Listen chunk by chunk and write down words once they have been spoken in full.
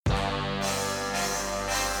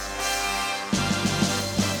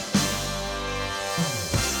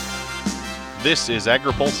This is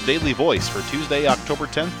AgriPulse Daily Voice for Tuesday, October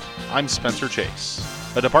 10th. I'm Spencer Chase.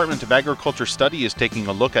 A Department of Agriculture study is taking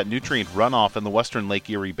a look at nutrient runoff in the western Lake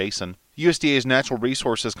Erie Basin. USDA's Natural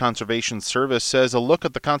Resources Conservation Service says a look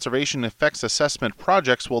at the conservation effects assessment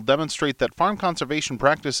projects will demonstrate that farm conservation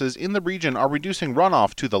practices in the region are reducing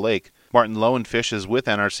runoff to the lake. Martin Lowenfish is with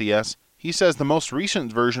NRCS. He says the most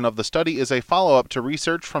recent version of the study is a follow-up to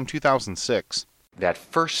research from 2006. That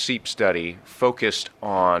first SEEP study focused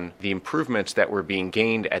on the improvements that were being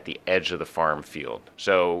gained at the edge of the farm field.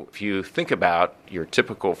 So if you think about your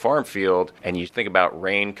typical farm field and you think about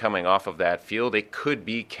rain coming off of that field, it could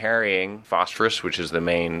be carrying phosphorus, which is the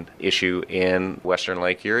main issue in western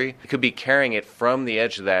Lake Erie. It could be carrying it from the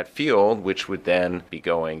edge of that field, which would then be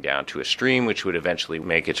going down to a stream, which would eventually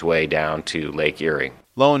make its way down to Lake Erie.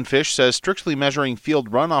 Lowenfish says strictly measuring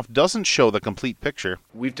field runoff doesn't show the complete picture.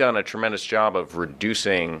 We've done a tremendous job of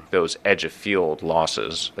reducing those edge-of-field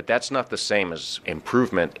losses, but that's not the same as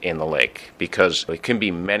improvement in the lake, because it can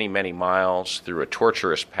be many, many miles through a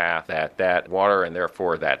tortuous path that water and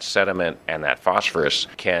therefore that sediment and that phosphorus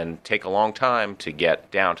can take a long time to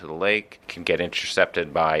get down to the lake, can get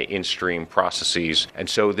intercepted by in-stream processes. And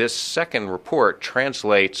so this second report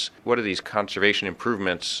translates what are these conservation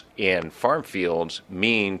improvements in farm fields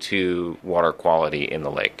mean to water quality in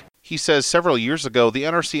the lake. He says several years ago, the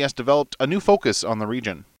NRCS developed a new focus on the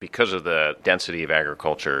region. Because of the density of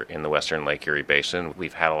agriculture in the western Lake Erie Basin,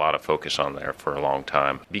 we've had a lot of focus on there for a long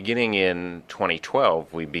time. Beginning in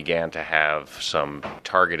 2012, we began to have some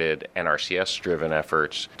targeted NRCS-driven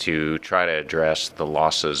efforts to try to address the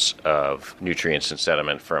losses of nutrients and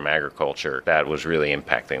sediment from agriculture that was really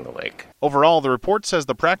impacting the lake. Overall, the report says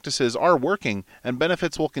the practices are working and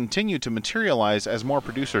benefits will continue to materialize as more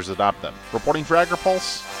producers adopt them. Reporting for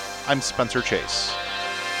AgriPulse, I'm Spencer Chase.